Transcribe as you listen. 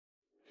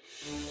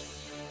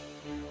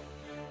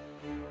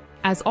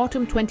As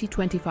autumn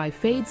 2025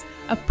 fades,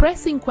 a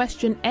pressing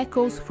question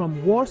echoes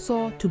from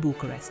Warsaw to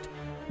Bucharest.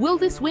 Will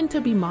this winter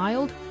be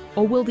mild,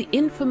 or will the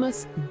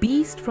infamous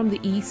beast from the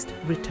east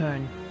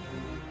return?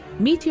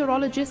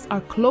 Meteorologists are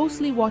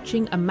closely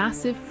watching a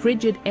massive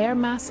frigid air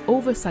mass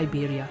over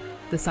Siberia,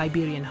 the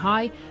Siberian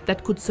high,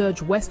 that could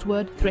surge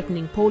westward,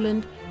 threatening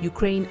Poland,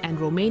 Ukraine and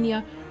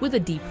Romania with a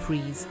deep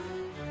freeze.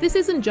 This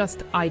isn't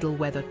just idle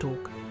weather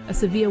talk. A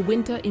severe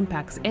winter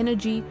impacts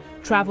energy,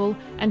 travel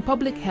and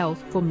public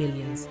health for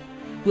millions.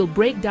 We'll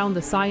break down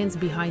the science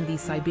behind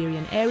these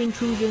Siberian air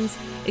intrusions,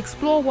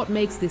 explore what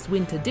makes this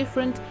winter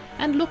different,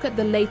 and look at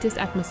the latest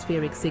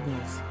atmospheric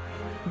signals.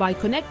 By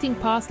connecting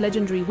past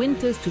legendary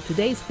winters to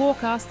today's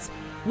forecasts,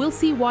 we'll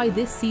see why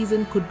this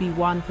season could be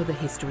one for the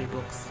history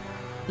books.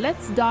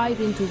 Let's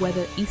dive into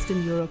whether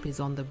Eastern Europe is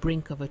on the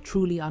brink of a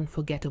truly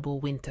unforgettable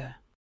winter.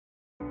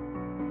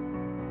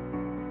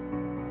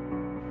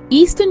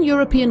 Eastern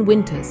European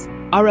winters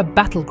are a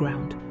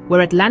battleground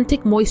where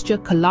Atlantic moisture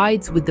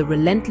collides with the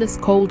relentless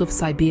cold of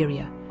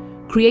Siberia,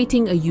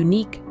 creating a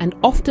unique and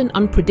often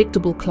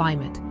unpredictable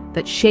climate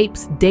that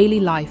shapes daily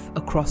life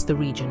across the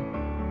region.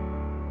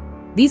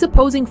 These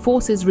opposing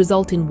forces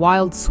result in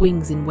wild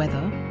swings in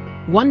weather.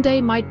 One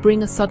day might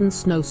bring a sudden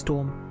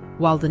snowstorm,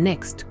 while the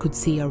next could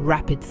see a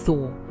rapid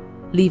thaw,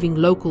 leaving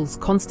locals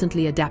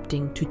constantly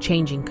adapting to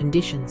changing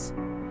conditions.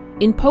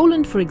 In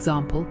Poland, for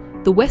example,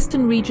 the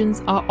western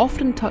regions are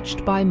often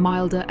touched by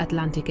milder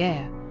Atlantic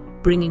air,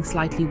 bringing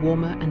slightly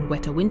warmer and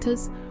wetter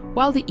winters,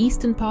 while the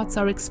eastern parts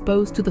are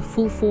exposed to the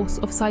full force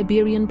of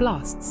Siberian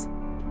blasts.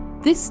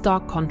 This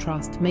stark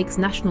contrast makes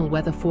national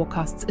weather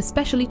forecasts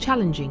especially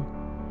challenging,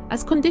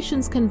 as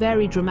conditions can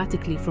vary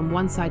dramatically from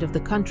one side of the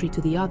country to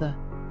the other.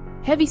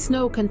 Heavy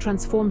snow can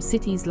transform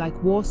cities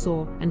like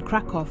Warsaw and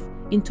Krakow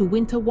into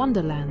winter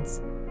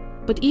wonderlands.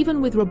 But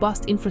even with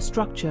robust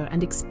infrastructure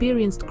and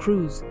experienced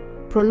crews,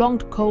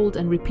 prolonged cold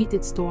and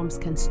repeated storms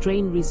can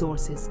strain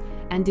resources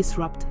and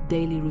disrupt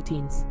daily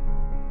routines.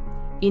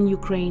 In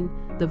Ukraine,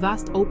 the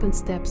vast open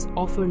steppes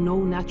offer no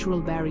natural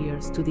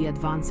barriers to the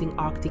advancing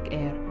Arctic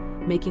air,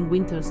 making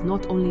winters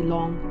not only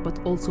long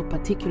but also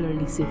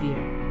particularly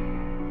severe.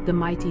 The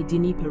mighty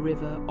Dnieper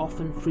River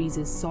often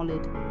freezes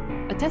solid,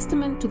 a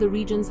testament to the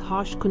region's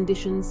harsh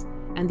conditions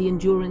and the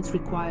endurance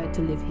required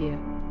to live here.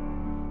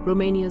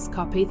 Romania's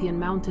Carpathian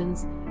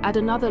Mountains add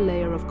another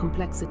layer of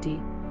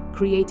complexity,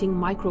 creating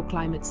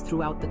microclimates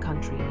throughout the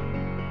country.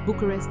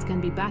 Bucharest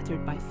can be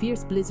battered by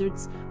fierce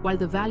blizzards, while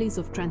the valleys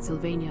of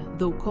Transylvania,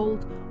 though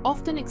cold,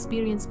 often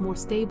experience more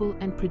stable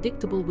and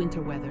predictable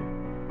winter weather.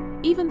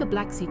 Even the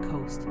Black Sea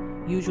coast,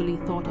 usually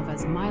thought of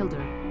as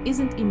milder,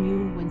 isn't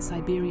immune when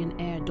Siberian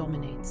air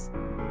dominates.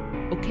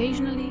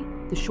 Occasionally,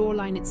 the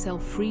shoreline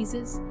itself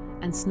freezes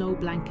and snow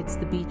blankets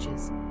the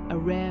beaches, a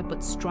rare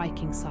but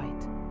striking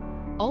sight.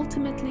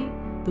 Ultimately,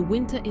 the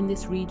winter in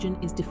this region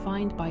is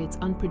defined by its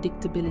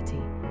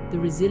unpredictability, the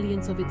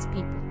resilience of its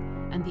people,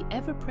 and the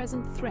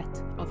ever-present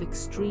threat of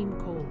extreme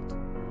cold.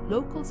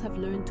 Locals have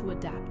learned to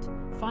adapt,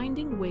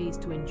 finding ways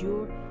to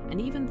endure and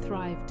even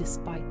thrive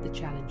despite the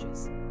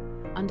challenges.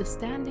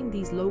 Understanding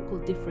these local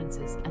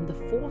differences and the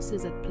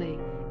forces at play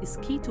is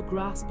key to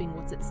grasping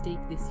what's at stake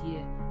this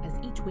year, as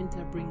each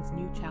winter brings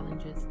new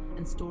challenges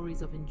and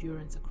stories of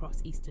endurance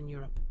across Eastern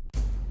Europe.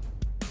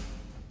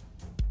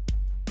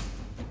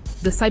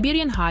 The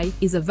Siberian High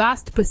is a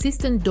vast,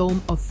 persistent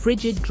dome of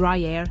frigid,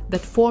 dry air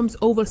that forms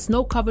over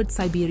snow-covered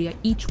Siberia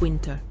each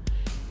winter.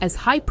 As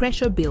high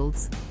pressure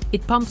builds,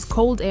 it pumps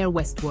cold air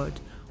westward,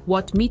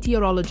 what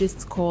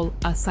meteorologists call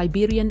a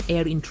Siberian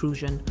air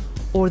intrusion,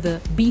 or the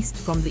beast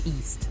from the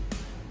east.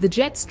 The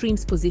jet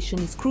stream's position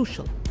is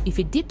crucial. If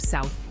it dips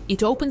south,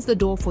 it opens the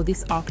door for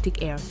this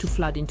Arctic air to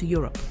flood into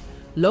Europe.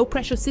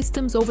 Low-pressure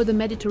systems over the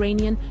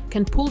Mediterranean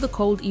can pull the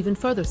cold even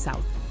further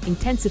south,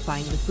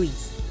 intensifying the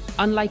freeze.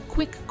 Unlike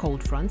quick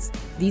cold fronts,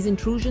 these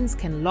intrusions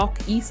can lock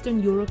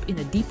Eastern Europe in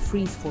a deep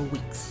freeze for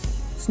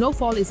weeks.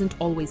 Snowfall isn't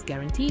always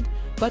guaranteed,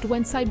 but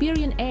when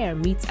Siberian air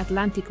meets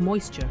Atlantic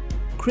moisture,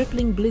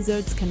 crippling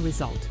blizzards can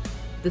result.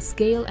 The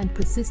scale and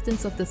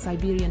persistence of the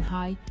Siberian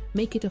High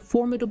make it a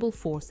formidable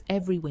force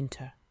every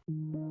winter.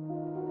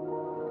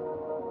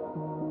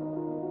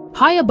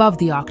 High above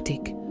the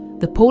Arctic,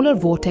 the polar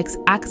vortex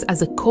acts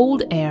as a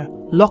cold air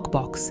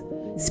lockbox,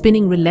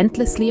 spinning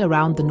relentlessly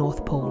around the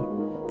North Pole.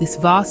 This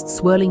vast,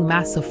 swirling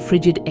mass of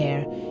frigid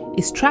air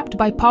is trapped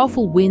by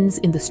powerful winds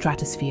in the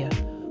stratosphere,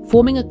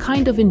 forming a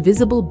kind of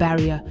invisible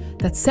barrier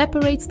that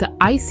separates the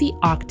icy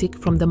Arctic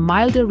from the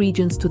milder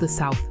regions to the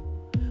south.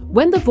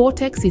 When the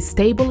vortex is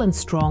stable and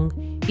strong,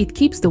 it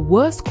keeps the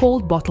worst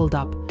cold bottled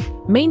up,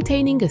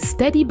 maintaining a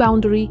steady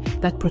boundary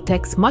that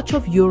protects much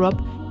of Europe,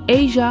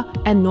 Asia,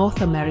 and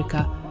North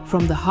America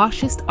from the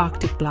harshest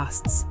Arctic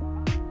blasts.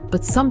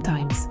 But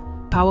sometimes,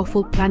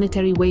 powerful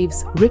planetary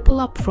waves ripple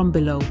up from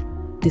below,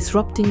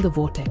 disrupting the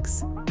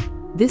vortex.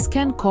 This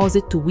can cause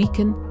it to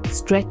weaken,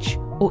 stretch,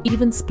 or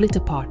even split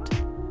apart,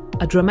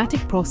 a dramatic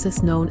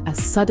process known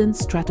as sudden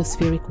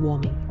stratospheric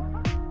warming.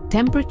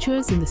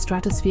 Temperatures in the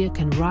stratosphere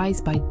can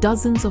rise by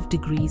dozens of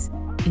degrees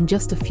in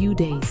just a few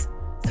days,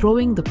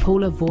 throwing the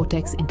polar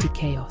vortex into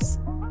chaos.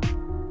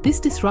 This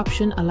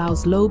disruption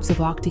allows lobes of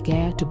Arctic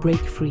air to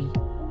break free,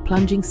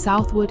 plunging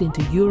southward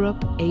into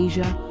Europe,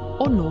 Asia,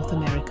 or North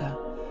America.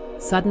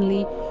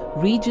 Suddenly,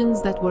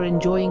 regions that were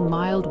enjoying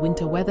mild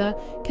winter weather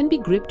can be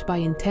gripped by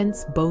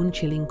intense,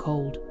 bone-chilling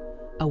cold.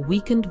 A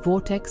weakened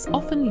vortex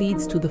often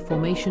leads to the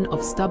formation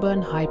of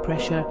stubborn,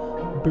 high-pressure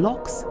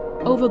blocks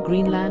over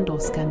Greenland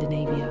or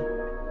Scandinavia.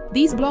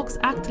 These blocks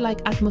act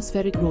like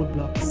atmospheric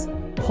roadblocks,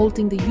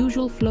 halting the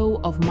usual flow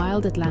of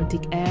mild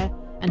Atlantic air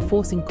and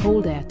forcing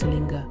cold air to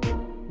linger.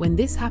 When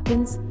this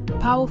happens,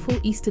 powerful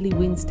easterly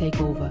winds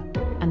take over,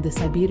 and the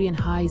Siberian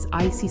high's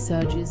icy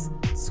surges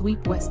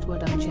sweep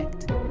westward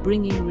unchecked,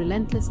 bringing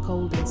relentless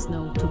cold and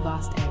snow to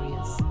vast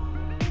areas.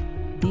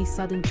 These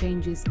sudden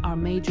changes are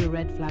major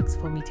red flags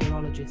for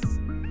meteorologists.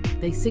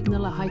 They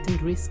signal a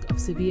heightened risk of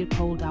severe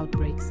cold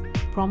outbreaks,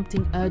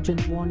 prompting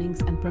urgent warnings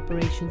and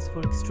preparations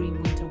for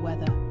extreme winter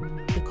weather.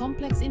 The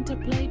complex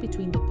interplay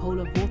between the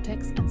polar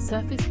vortex and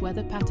surface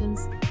weather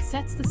patterns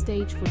sets the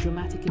stage for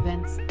dramatic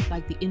events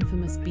like the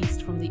infamous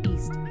beast from the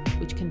east,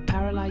 which can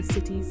paralyze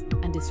cities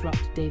and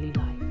disrupt daily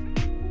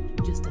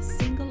life. Just a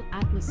single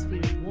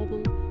atmospheric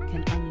wobble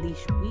can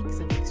unleash weeks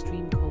of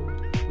extreme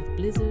cold, with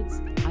blizzards,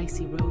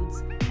 icy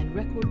roads, and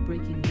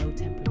record-breaking low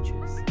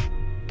temperatures.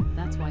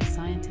 That's why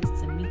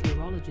scientists and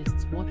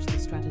meteorologists watch the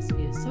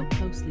stratosphere so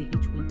closely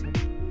each winter,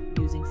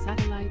 using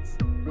satellites,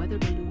 weather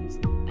balloons,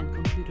 and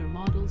computer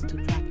models to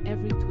track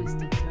every twist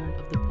and turn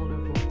of the polar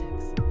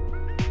vortex.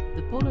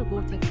 The polar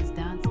vortex's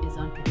dance is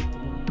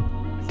unpredictable,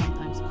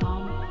 sometimes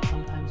calm,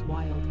 sometimes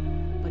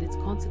wild, but its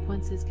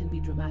consequences can be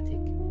dramatic,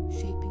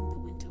 shaping the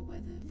winter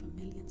weather for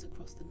millions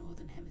across the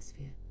northern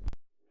hemisphere.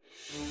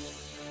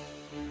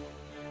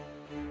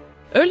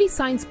 Early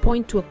signs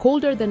point to a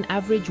colder than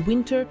average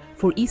winter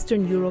for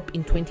Eastern Europe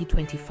in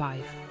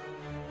 2025.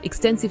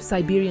 Extensive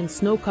Siberian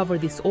snow cover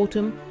this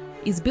autumn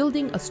is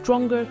building a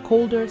stronger,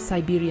 colder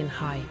Siberian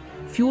high,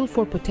 fuel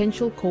for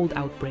potential cold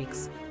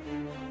outbreaks.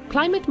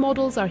 Climate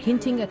models are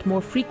hinting at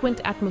more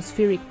frequent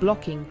atmospheric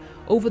blocking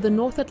over the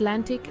North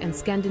Atlantic and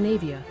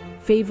Scandinavia,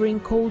 favoring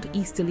cold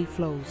easterly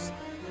flows.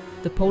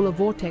 The polar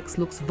vortex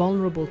looks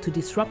vulnerable to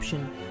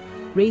disruption,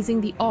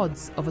 raising the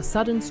odds of a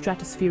sudden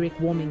stratospheric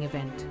warming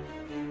event.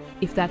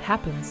 If that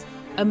happens,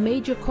 a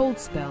major cold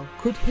spell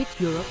could hit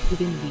Europe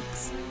within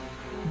weeks.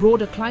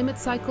 Broader climate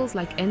cycles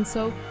like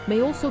ENSO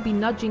may also be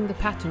nudging the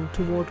pattern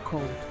toward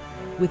cold.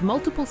 With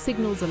multiple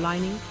signals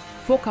aligning,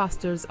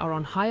 forecasters are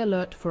on high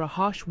alert for a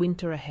harsh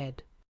winter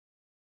ahead.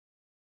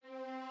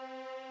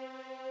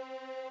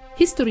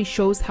 History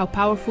shows how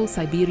powerful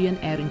Siberian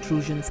air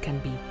intrusions can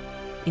be.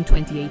 In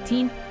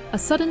 2018, a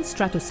sudden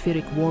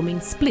stratospheric warming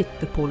split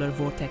the polar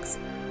vortex,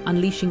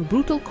 unleashing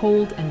brutal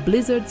cold and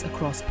blizzards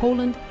across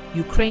Poland,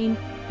 Ukraine,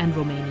 and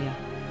Romania.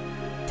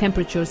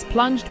 Temperatures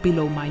plunged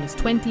below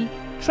 -20,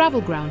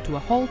 travel ground to a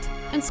halt,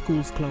 and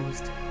schools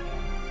closed.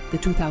 The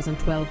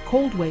 2012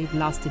 cold wave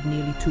lasted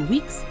nearly 2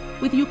 weeks,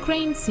 with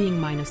Ukraine seeing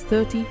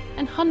 -30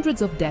 and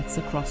hundreds of deaths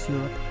across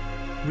Europe.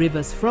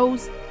 Rivers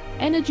froze,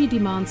 energy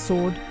demand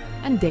soared,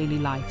 and daily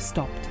life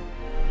stopped.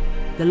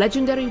 The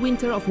legendary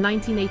winter of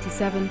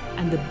 1987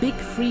 and the big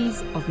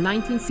freeze of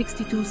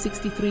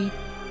 1962-63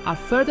 are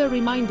further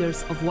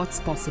reminders of what's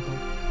possible.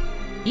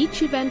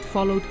 Each event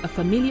followed a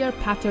familiar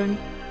pattern: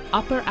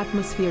 upper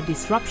atmosphere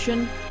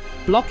disruption,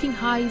 blocking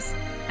highs,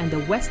 and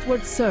a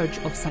westward surge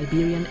of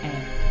Siberian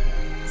air.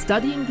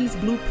 Studying these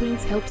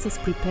blueprints helps us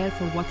prepare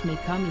for what may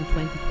come in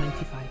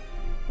 2025.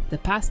 The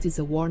past is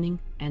a warning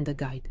and a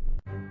guide.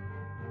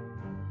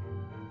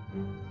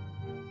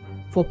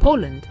 For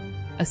Poland,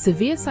 a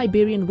severe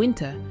Siberian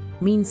winter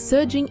means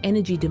surging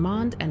energy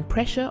demand and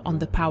pressure on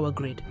the power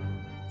grid.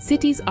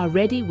 Cities are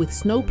ready with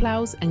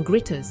snowplows and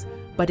gritters,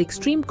 but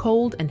extreme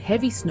cold and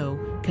heavy snow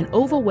can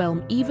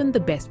overwhelm even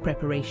the best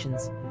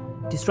preparations.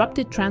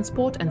 Disrupted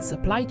transport and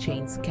supply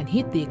chains can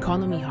hit the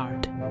economy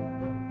hard.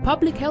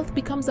 Public health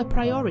becomes a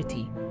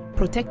priority,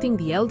 protecting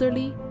the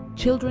elderly,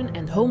 children,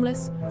 and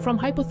homeless from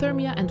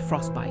hypothermia and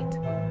frostbite.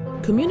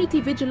 Community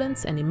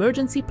vigilance and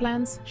emergency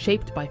plans,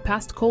 shaped by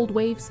past cold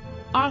waves,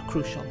 are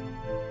crucial.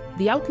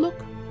 The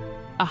outlook?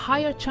 A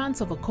higher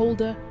chance of a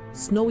colder,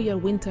 snowier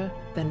winter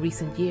than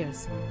recent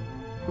years.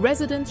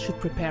 Residents should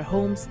prepare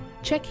homes,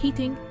 check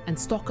heating, and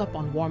stock up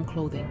on warm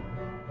clothing.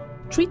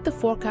 Treat the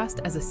forecast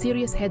as a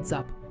serious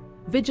heads-up.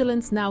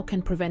 Vigilance now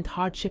can prevent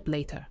hardship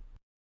later.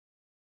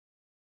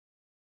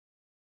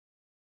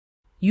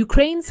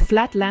 Ukraine's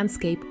flat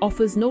landscape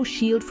offers no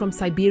shield from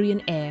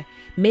Siberian air,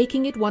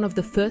 making it one of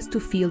the first to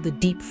feel the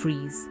deep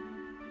freeze.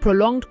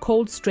 Prolonged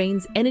cold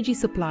strains energy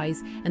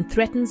supplies and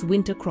threatens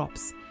winter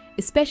crops,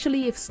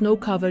 especially if snow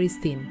cover is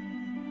thin.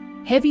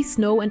 Heavy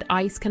snow and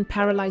ice can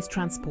paralyze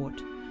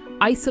transport,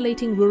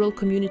 isolating rural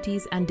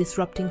communities and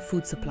disrupting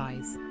food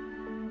supplies.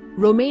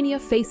 Romania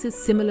faces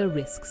similar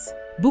risks.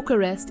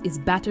 Bucharest is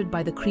battered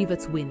by the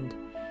Krivet's wind,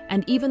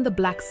 and even the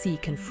Black Sea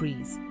can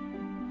freeze.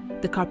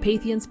 The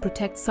Carpathians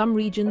protect some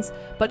regions,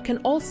 but can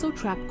also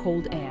trap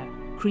cold air,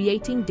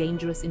 creating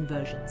dangerous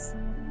inversions.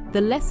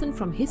 The lesson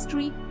from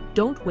history: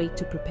 don't wait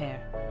to prepare.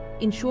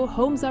 Ensure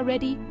homes are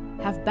ready,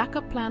 have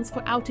backup plans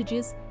for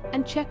outages,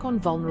 and check on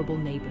vulnerable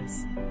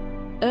neighbors.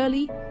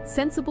 Early,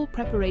 sensible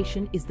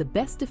preparation is the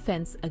best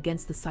defense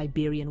against the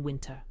Siberian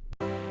winter.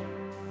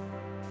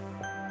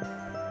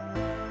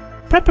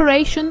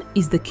 Preparation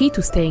is the key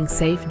to staying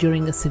safe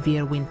during a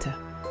severe winter.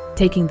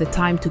 Taking the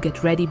time to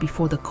get ready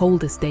before the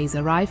coldest days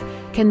arrive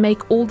can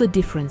make all the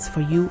difference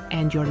for you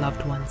and your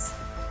loved ones.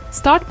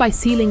 Start by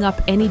sealing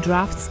up any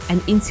drafts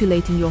and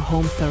insulating your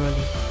home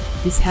thoroughly.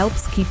 This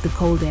helps keep the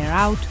cold air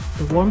out,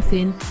 the warmth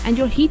in, and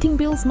your heating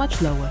bills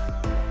much lower.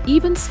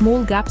 Even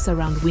small gaps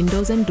around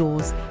windows and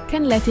doors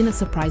can let in a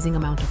surprising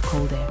amount of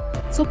cold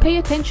air, so pay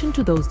attention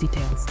to those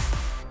details.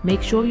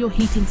 Make sure your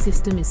heating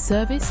system is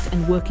serviced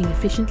and working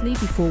efficiently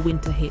before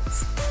winter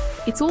hits.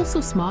 It's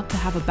also smart to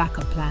have a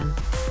backup plan.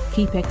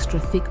 Keep extra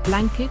thick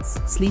blankets,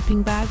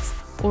 sleeping bags,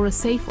 or a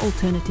safe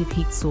alternative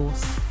heat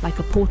source, like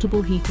a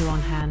portable heater on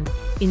hand,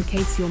 in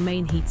case your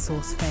main heat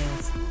source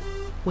fails.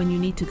 When you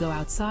need to go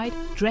outside,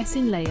 dress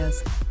in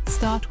layers.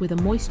 Start with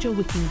a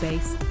moisture-wicking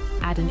base,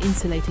 add an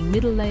insulating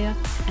middle layer,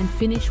 and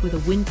finish with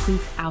a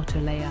windproof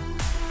outer layer.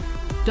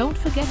 Don't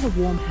forget a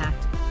warm hat,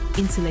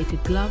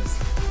 insulated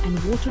gloves, and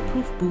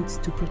waterproof boots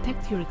to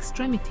protect your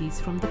extremities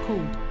from the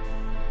cold.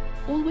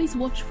 Always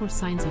watch for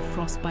signs of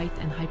frostbite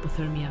and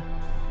hypothermia.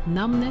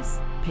 Numbness,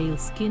 pale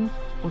skin,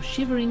 or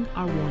shivering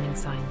are warning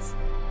signs.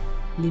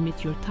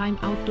 Limit your time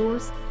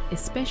outdoors,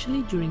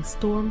 especially during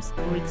storms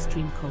or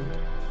extreme cold,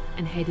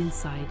 and head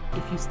inside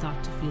if you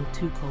start to feel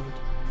too cold.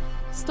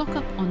 Stock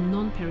up on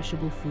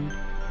non-perishable food,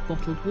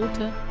 bottled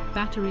water,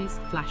 batteries,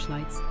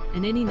 flashlights,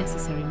 and any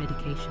necessary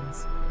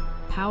medications.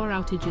 Power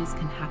outages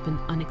can happen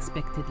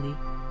unexpectedly,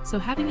 so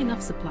having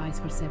enough supplies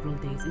for several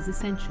days is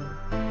essential.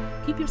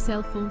 Keep your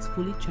cell phones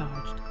fully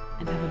charged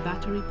and have a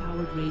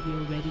battery-powered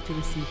radio ready to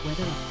receive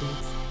weather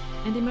updates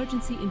and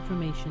emergency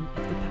information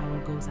if the power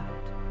goes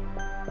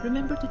out.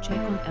 Remember to check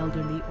on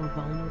elderly or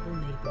vulnerable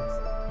neighbors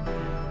and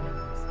family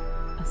members.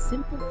 A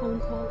simple phone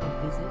call or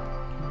visit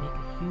can make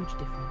a huge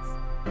difference.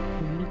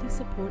 Community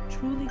support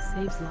truly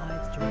saves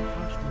lives during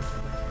harsh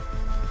winter weather.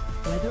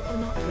 Whether or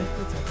not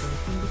records are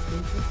breaking this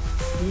winter,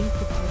 being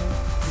prepared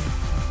is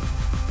critical.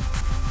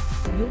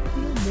 You'll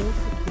feel more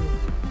secure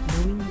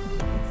knowing you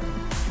can take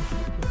steps to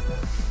keep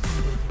yourself and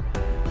those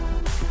around you.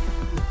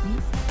 With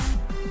these steps,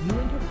 you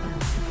and your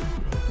family can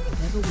face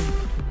whatever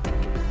winter can